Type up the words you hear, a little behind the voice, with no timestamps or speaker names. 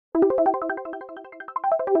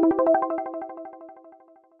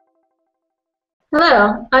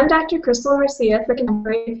Hello, I'm Dr. Crystal Garcia for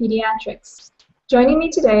Contemporary Pediatrics. Joining me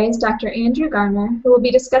today is Dr. Andrew Garner, who will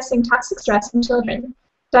be discussing toxic stress in children.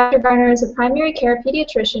 Dr. Garner is a primary care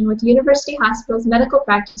pediatrician with University Hospitals Medical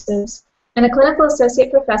Practices and a clinical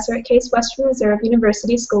associate professor at Case Western Reserve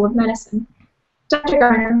University School of Medicine. Dr.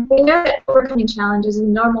 Garner, we know that overcoming challenges is a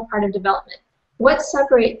normal part of development. What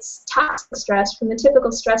separates toxic stress from the typical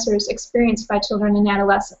stressors experienced by children and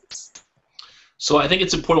adolescents? So I think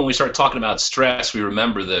it's important when we start talking about stress, we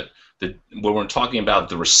remember that when we're talking about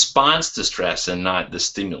the response to stress and not the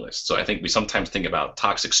stimulus. So I think we sometimes think about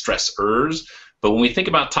toxic stressors, but when we think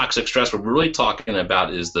about toxic stress, what we're really talking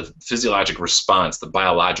about is the physiologic response, the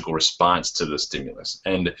biological response to the stimulus.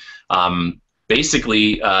 And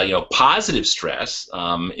basically, positive stress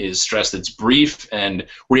is stress that's brief and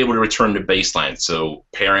we're able to return to baseline. So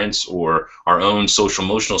parents or our own social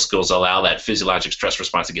emotional skills allow that physiologic stress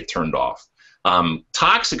response to get turned off.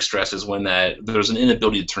 Toxic stress is when there's an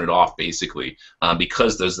inability to turn it off, basically,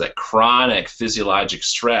 because there's that chronic physiologic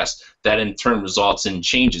stress that in turn results in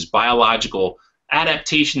changes, biological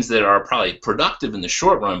adaptations that are probably productive in the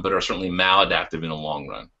short run, but are certainly maladaptive in the long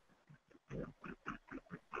run.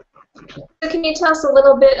 So can you tell us a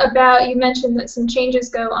little bit about, you mentioned that some changes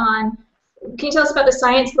go on. Can you tell us about the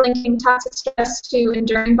science linking toxic stress to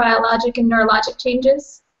enduring biologic and neurologic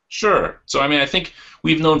changes? Sure. So, I think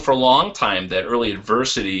we've known for a long time that early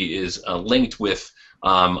adversity is linked with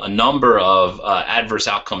a number of adverse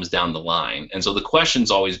outcomes down the line. And so the question's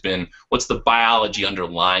always been, what's the biology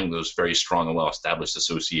underlying those very strong and well-established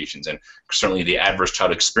associations? And certainly the adverse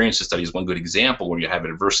childhood experiences study is one good example where you have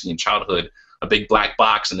adversity in childhood, a big black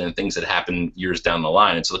box, and then things that happen years down the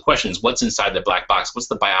line. And so the question is, what's inside the black box? What's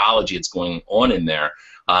the biology that's going on in there?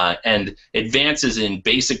 And advances in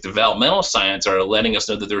basic developmental science are letting us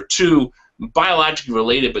know that there are two biologically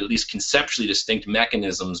related but at least conceptually distinct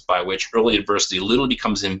mechanisms by which early adversity literally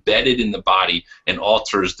becomes embedded in the body and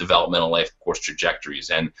alters developmental life course trajectories.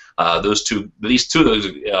 And these two of those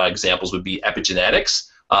examples would be epigenetics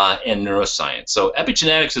and neuroscience. So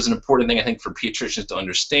epigenetics is an important thing, I think, for pediatricians to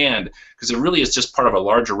understand because it really is just part of a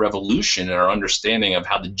larger revolution in our understanding of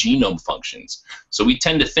how the genome functions. So we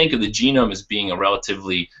tend to think of the genome as being a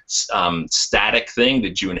relatively static thing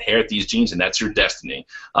that you inherit these genes and that's your destiny.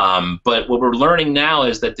 But what we're learning now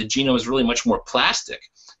is that the genome is really much more plastic.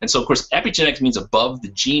 And so, of course, epigenetics means above the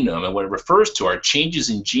genome, and what it refers to are changes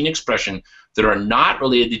in gene expression that are not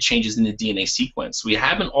related to changes in the DNA sequence. So we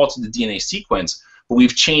haven't altered the DNA sequence, but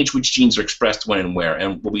we've changed which genes are expressed when and where.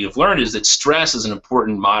 And what we have learned is that stress is an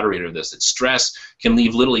important moderator of this. That stress can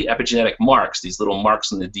leave literally epigenetic marks, these little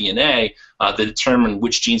marks in the DNA that determine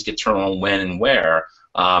which genes get turned on when and where.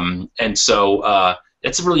 And so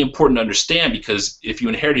it's really important to understand because if you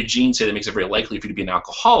inherit a gene, say, that makes it very likely for you to be an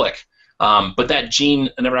alcoholic, but that gene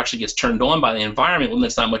never actually gets turned on by the environment, well,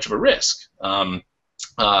 that's not much of a risk.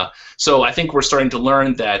 So I think we're starting to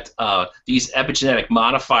learn that these epigenetic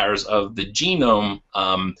modifiers of the genome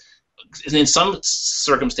in some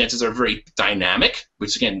circumstances are very dynamic,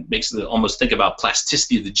 which again makes it almost think about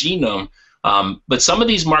plasticity of the genome. But some of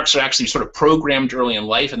these marks are actually sort of programmed early in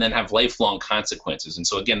life and then have lifelong consequences. And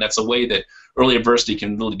so again, that's a way that early adversity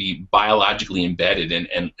can really be biologically embedded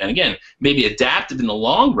and again, maybe adaptive in the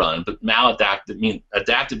long run, but maladaptive,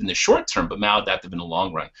 adaptive in the short term, but maladaptive in the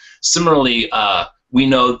long run. Similarly, we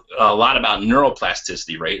know a lot about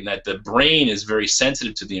neuroplasticity, right? And that the brain is very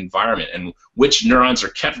sensitive to the environment, and which neurons are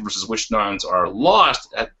kept versus which neurons are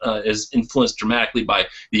lost is influenced dramatically by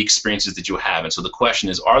the experiences that you have. And so the question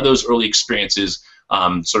is, are those early experiences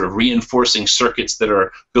sort of reinforcing circuits that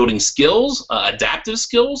are building skills, adaptive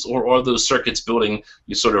skills, or are those circuits building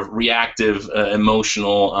sort of reactive,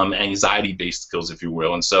 emotional, anxiety-based skills, if you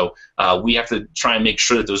will? And so we have to try and make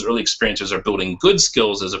sure that those early experiences are building good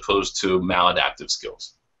skills as opposed to maladaptive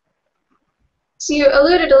skills. So you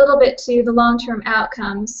alluded a little bit to the long-term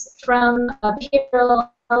outcomes. From a behavioral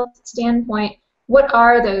health standpoint, what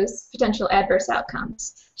are those potential adverse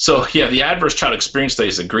outcomes? So yeah, the adverse child experience study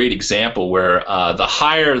is a great example where the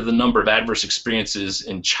higher the number of adverse experiences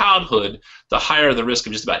in childhood, the higher the risk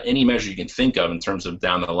of just about any measure you can think of in terms of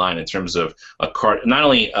down the line, in terms of not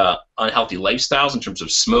only unhealthy lifestyles, in terms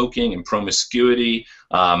of smoking and promiscuity,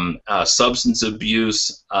 substance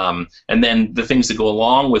abuse, and then the things that go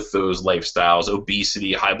along with those lifestyles,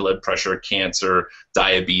 obesity, high blood pressure, cancer,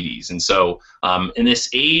 diabetes. And so in this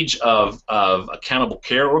age of accountable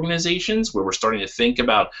care organizations where we're starting to think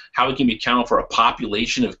about how we can be accountable for a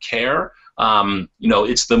population of care,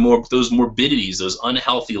 it's those morbidities, those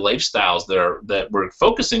unhealthy lifestyles that we're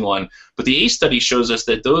focusing on. But the ACE study shows us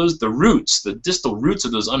that the distal roots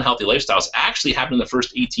of those unhealthy lifestyles actually happen in the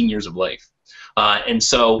first 18 years of life. And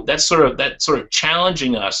so that's sort of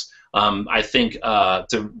challenging us, I think,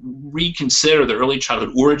 to reconsider the early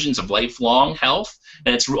childhood origins of lifelong health.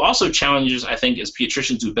 And it's also challenges, I think, as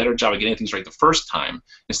pediatricians do a better job of getting things right the first time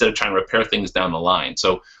instead of trying to repair things down the line.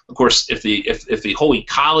 So, of course, if the whole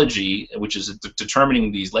ecology, which is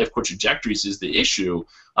determining these life course trajectories, is the issue,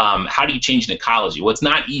 how do you change an ecology? Well, it's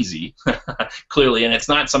not easy, clearly, and it's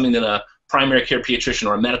not something that a primary care pediatrician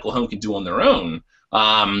or a medical home can do on their own.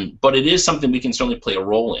 But it is something we can certainly play a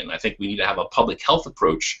role in. I think we need to have a public health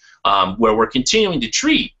approach where we're continuing to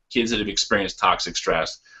treat kids that have experienced toxic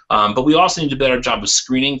stress. But we also need to do a better job of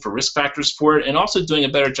screening for risk factors for it, and also doing a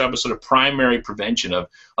better job of sort of primary prevention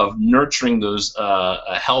of nurturing those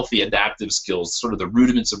healthy adaptive skills, sort of the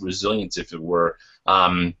rudiments of resilience, if it were,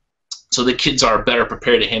 so that kids are better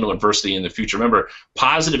prepared to handle adversity in the future. Remember,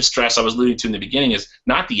 positive stress, I was alluding to in the beginning, is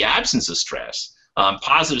not the absence of stress.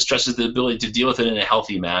 Positive stress is the ability to deal with it in a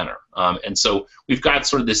healthy manner. And so we've got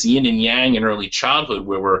sort of this yin and yang in early childhood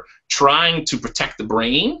where we're trying to protect the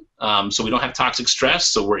brain so we don't have toxic stress,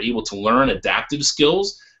 so we're able to learn adaptive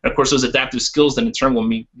skills. And of course, those adaptive skills then in turn will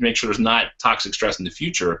make sure there's not toxic stress in the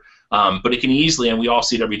future. But it can easily, and we all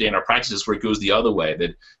see it every day in our practices, where it goes the other way,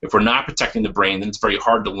 that if we're not protecting the brain, then it's very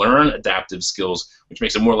hard to learn adaptive skills, which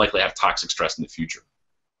makes it more likely to have toxic stress in the future.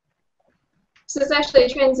 So this actually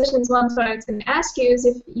transitions one thing I was going to ask you is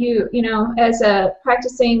if you as a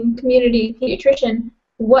practicing community pediatrician,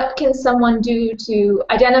 what can someone do to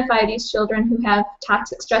identify these children who have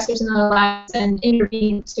toxic stressors in their lives and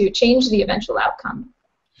intervene to change the eventual outcome?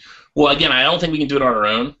 Well, again, I don't think we can do it on our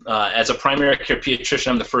own. As a primary care pediatrician,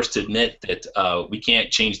 I'm the first to admit that we can't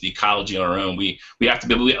change the ecology on our own. We have to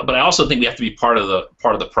be, but I also think we have to be part of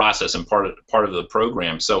the process and part of the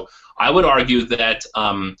program. So I would argue that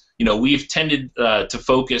we've tended to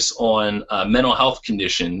focus on mental health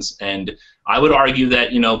conditions, and I would argue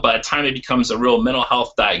that by the time it becomes a real mental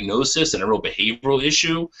health diagnosis and a real behavioral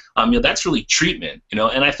issue, that's really treatment.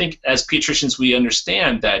 And I think as pediatricians we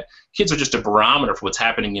understand that kids are just a barometer for what's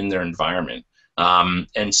happening in their environment.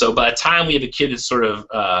 And so by the time we have a kid that's sort of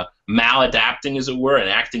maladapting, as it were, and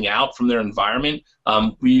acting out from their environment,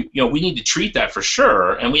 we need to treat that for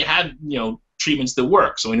sure. And we have treatments that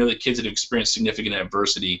work. So we know that kids that have experienced significant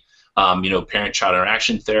adversity, parent-child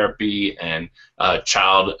interaction therapy and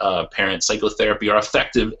child-parent psychotherapy are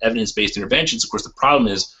effective evidence-based interventions. Of course, the problem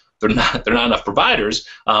is they're not enough providers,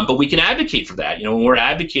 but we can advocate for that. When we're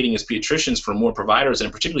advocating as pediatricians for more providers,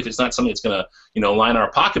 and particularly if it's not something that's going to line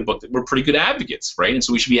our pocketbook, that we're pretty good advocates, right? And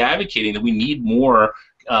so we should be advocating that we need more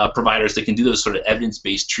providers that can do those sort of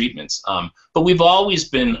evidence-based treatments. But we've always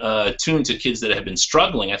been attuned to kids that have been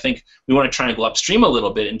struggling. I think we want to try and go upstream a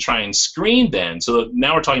little bit and try and screen then. So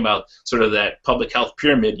now we're talking about sort of that public health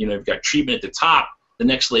pyramid. You've got treatment at the top. The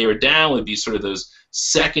next layer down would be sort of those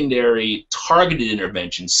secondary targeted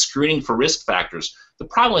interventions, screening for risk factors. The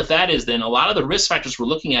problem with that is then a lot of the risk factors we're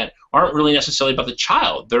looking at aren't really necessarily about the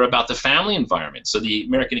child. They're about the family environment. So the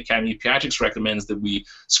American Academy of Pediatrics recommends that we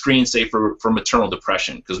screen, say, for maternal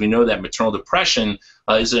depression, because we know that maternal depression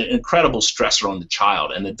is an incredible stressor on the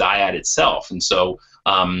child and the dyad itself. And so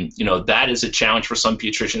that is a challenge for some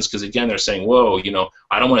pediatricians because, again, they're saying, whoa,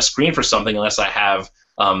 I don't want to screen for something unless I have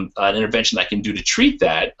an intervention I can do to treat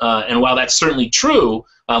that. And while that's certainly true,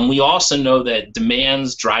 we also know that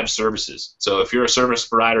demands drive services. So if you're a service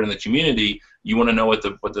provider in the community, you want to know what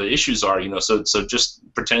the issues are. So just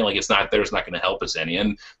pretending like it's not there is not going to help us any.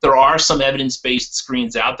 And there are some evidence-based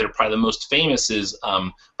screens out there. Probably the most famous is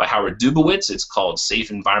by Howard Dubowitz. It's called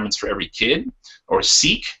Safe Environments for Every Kid, or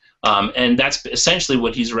SEEK. And that's essentially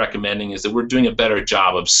what he's recommending, is that we're doing a better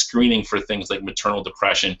job of screening for things like maternal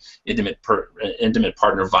depression, intimate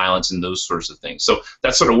partner violence, and those sorts of things. So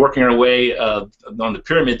that's sort of working our way on the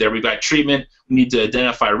pyramid there. We've got treatment. We need to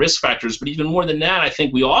identify risk factors. But even more than that, I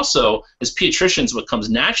think we also, as pediatricians, what comes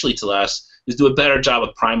naturally to us is do a better job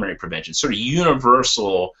of primary prevention, sort of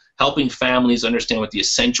universal, helping families understand what the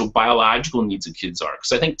essential biological needs of kids are.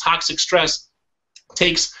 Because I think toxic stress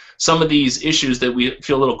takes some of these issues that we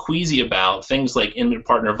feel a little queasy about, things like intimate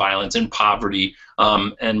partner violence and poverty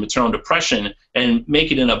and maternal depression, and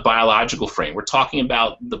make it in a biological frame. We're talking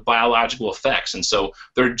about the biological effects, and so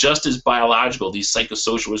they're just as biological. These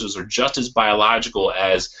psychosocial issues are just as biological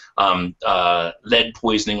as lead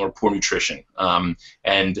poisoning or poor nutrition.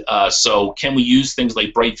 So can we use things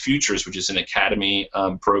like Bright Futures, which is an academy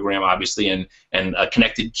program, obviously, and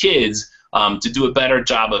Connected Kids, to do a better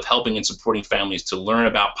job of helping and supporting families to learn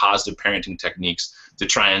about positive parenting techniques to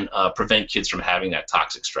try and prevent kids from having that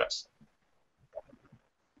toxic stress.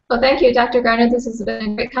 Well, thank you, Dr. Garner. This has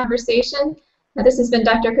been a great conversation. This has been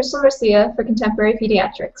Dr. Crystal Garcia for Contemporary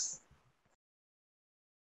Pediatrics.